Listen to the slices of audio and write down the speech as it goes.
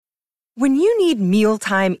When you need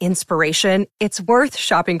mealtime inspiration, it's worth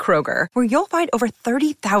shopping Kroger, where you'll find over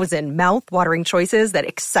 30,000 mouth-watering choices that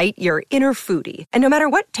excite your inner foodie. And no matter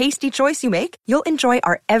what tasty choice you make, you'll enjoy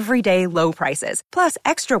our everyday low prices, plus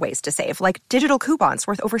extra ways to save, like digital coupons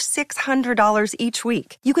worth over $600 each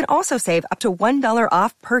week. You can also save up to $1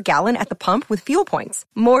 off per gallon at the pump with fuel points.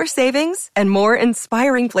 More savings and more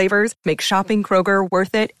inspiring flavors make shopping Kroger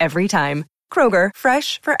worth it every time. Kroger,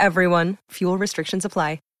 fresh for everyone. Fuel restrictions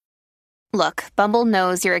apply. Look, Bumble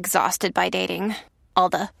knows you're exhausted by dating. All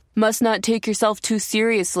the, must not take yourself too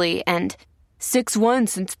seriously, and 6'1"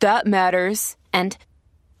 since that matters, and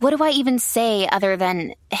what do I even say other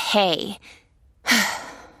than, hey?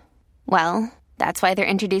 Well, that's why they're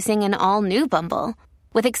introducing an all-new Bumble,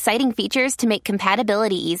 with exciting features to make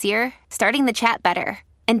compatibility easier, starting the chat better,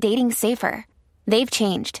 and dating safer. They've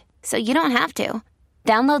changed, so you don't have to.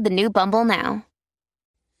 Download the new Bumble now.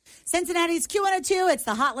 Cincinnati's Q102, it's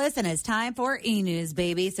the hot list, and it's time for E-News,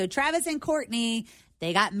 baby. So Travis and Courtney,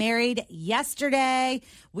 they got married yesterday.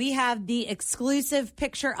 We have the exclusive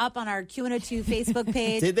picture up on our Q102 Facebook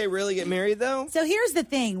page. Did they really get married, though? So here's the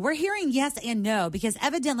thing. We're hearing yes and no, because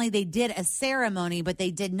evidently they did a ceremony, but they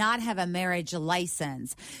did not have a marriage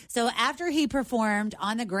license. So after he performed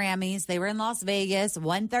on the Grammys, they were in Las Vegas,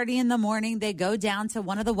 1:30 in the morning. They go down to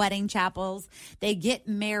one of the wedding chapels. They get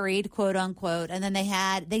married, quote unquote, and then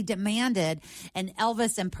they demanded an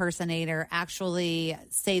Elvis impersonator actually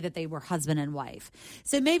say that they were husband and wife.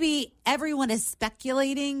 So maybe everyone is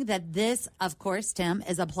speculating that this, of course, Tim,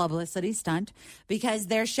 is a publicity stunt because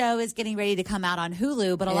their show is getting ready to come out on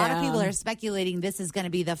Hulu. But a lot of people are speculating this is going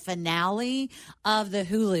to be the finale of the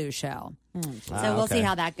Hulu show. So we'll see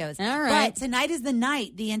how that goes. All right. But tonight is the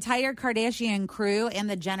night. The entire Kardashian crew and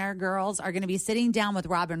the Jenner girls are going to be sitting down with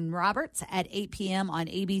Robin Roberts at 8 p.m. on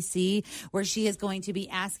ABC, where she is going to be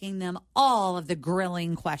asking them all of the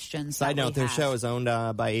grilling questions. Side note, their show is owned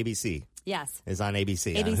by ABC. Yes. Is on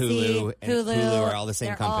ABC. ABC, Hulu, and Hulu are all the same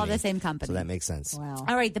they're company. all the same company. So that makes sense. Wow.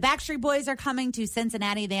 All right. The Backstreet Boys are coming to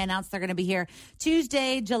Cincinnati. They announced they're going to be here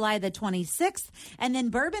Tuesday, July the 26th. And then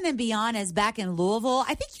Bourbon and Beyond is back in Louisville.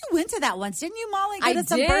 I think you went to that once, didn't you, Molly? I to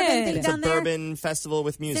some did. bourbon thing It's down a there? bourbon festival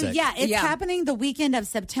with music. So, yeah, it's happening the weekend of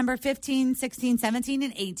September 15, 16, 17,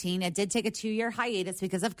 and 18. It did take a 2-year hiatus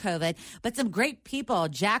because of COVID, but some great people.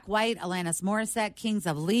 Jack White, Alanis Morissette, Kings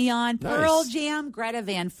of Leon, Pearl Jam, Greta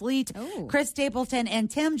Van Fleet, Chris Stapleton,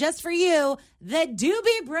 and Tim, just for you, the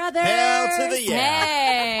Doobie Brothers. Hell to the yeah.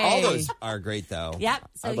 Hey. All those are great, though. Yep.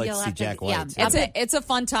 So I'd like you'll to see have Jack to, White. yeah. It's a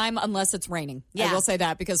fun time unless it's raining. Yeah. I will say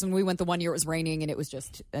that, because when we went the one year it was raining and it was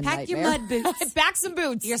just a Pack your nightmare. mud boots. Pack some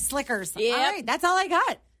boots. Your slickers. Yep. All right, that's all I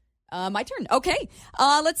got. My turn. Okay.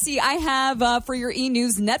 Let's see. I have for your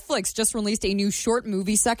E-News, Netflix just released a new short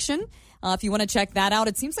movie section. If you want to check that out,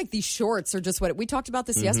 it seems like these shorts are just what we talked about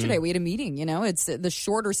this yesterday. We had a meeting, it's the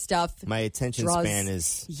shorter stuff. My attention span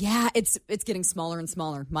is... Yeah, it's getting smaller and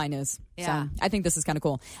smaller. Mine is. Yeah. So I think this is kind of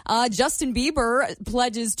cool. Justin Bieber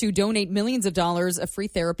pledges to donate millions of dollars of free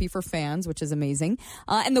therapy for fans, which is amazing.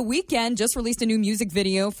 And The Weeknd just released a new music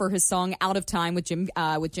video for his song Out of Time with Jim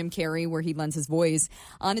Carrey, where he lends his voice.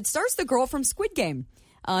 And it stars the girl from Squid Game.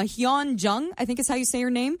 Hyun Jung, I think is how you say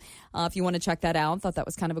her name. If you want to check that out, thought that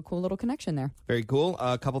was kind of a cool little connection there. Very cool.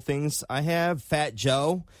 A couple things I have. Fat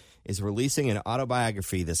Joe is releasing an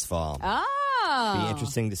autobiography this fall. Be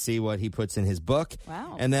interesting to see what he puts in his book.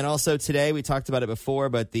 Wow. And then also today, we talked about it before,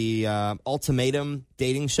 but the Ultimatum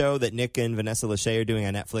dating show that Nick and Vanessa Lachey are doing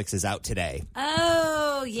on Netflix is out today.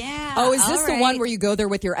 Oh, yeah. Oh, is this All the right. one where you go there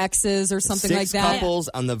with your exes or something like that? 6 couples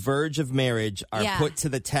on the verge of marriage are Yeah. put to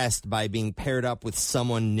the test by being paired up with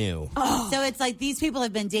someone new. So it's like these people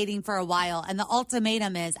have been dating for a while, and the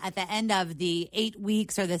ultimatum is at the end of the 8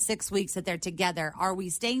 weeks or the 6 weeks that they're together, are we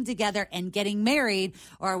staying together and getting married,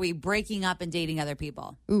 or are we breaking up and dating other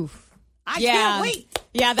people? Oof. I can't wait.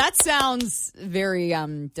 Yeah, that sounds very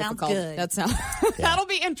difficult. good. That'll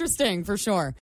be interesting for sure.